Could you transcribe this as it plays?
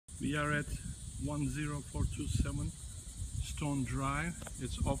We are at 10427 Stone Drive.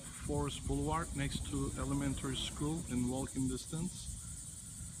 It's off Forest Boulevard next to elementary school in walking distance.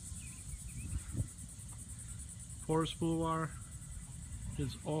 Forest Boulevard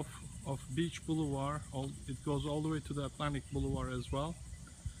is off of Beach Boulevard. It goes all the way to the Atlantic Boulevard as well.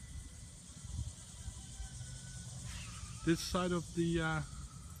 This side of the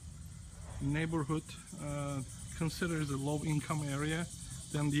neighborhood considered a low-income area.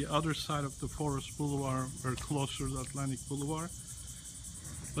 Then the other side of the Forest Boulevard are closer to Atlantic Boulevard.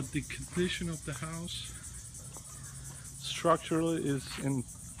 But the condition of the house structurally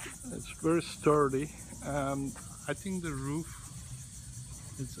it's very sturdy. I think the roof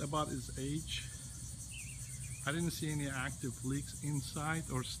is about its age. I didn't see any active leaks inside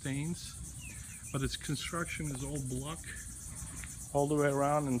or stains, but its construction is all block all the way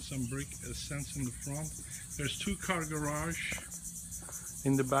around and some brick accents in the front. There's two-car garage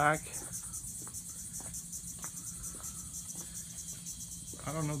in the back.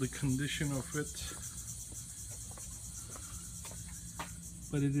 I don't know the condition of it,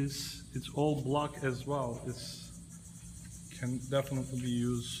 but it's all block as well. It can definitely be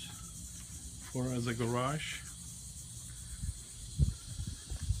used as a garage.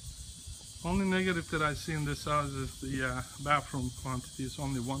 Only negative that I see in this house is the bathroom quantity. It's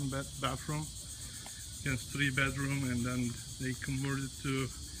only one bathroom against 3-bedroom, and then they converted to,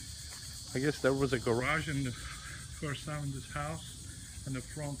 I guess there was a garage in the first time in this house, and the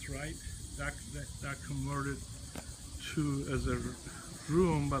front right that converted to as a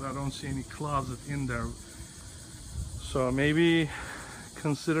room, but I don't see any closet in there. So maybe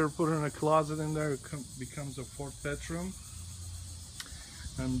consider putting a closet in there. It becomes a 4th bedroom.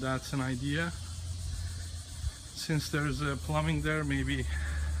 And that's an idea. Since there's a plumbing there, maybe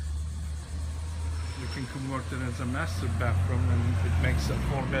we can convert it as a master bathroom, and it makes a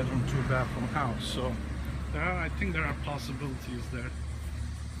 4-bedroom, 2-bathroom house. So I think there are possibilities there.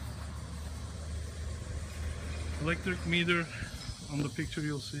 Electric meter on the picture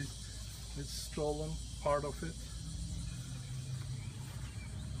you'll see it's stolen, part of it.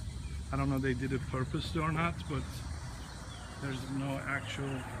 I don't know if they did it purposely or not, but there's no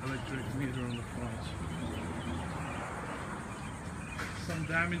actual electric meter on the front. Some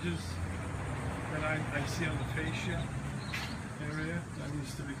damages that I see on the fascia area that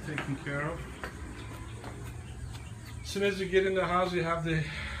needs to be taken care of. As soon as you get in the house, you have the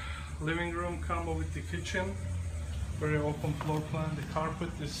living room combo with the kitchen. Very open floor plan. The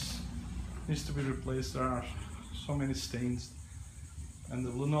carpet needs to be replaced. There are so many stains. And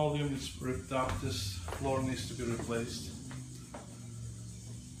the linoleum is ripped up. This floor needs to be replaced.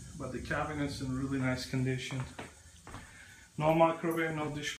 But the cabinet's in really nice condition. No microwave, no dishwasher.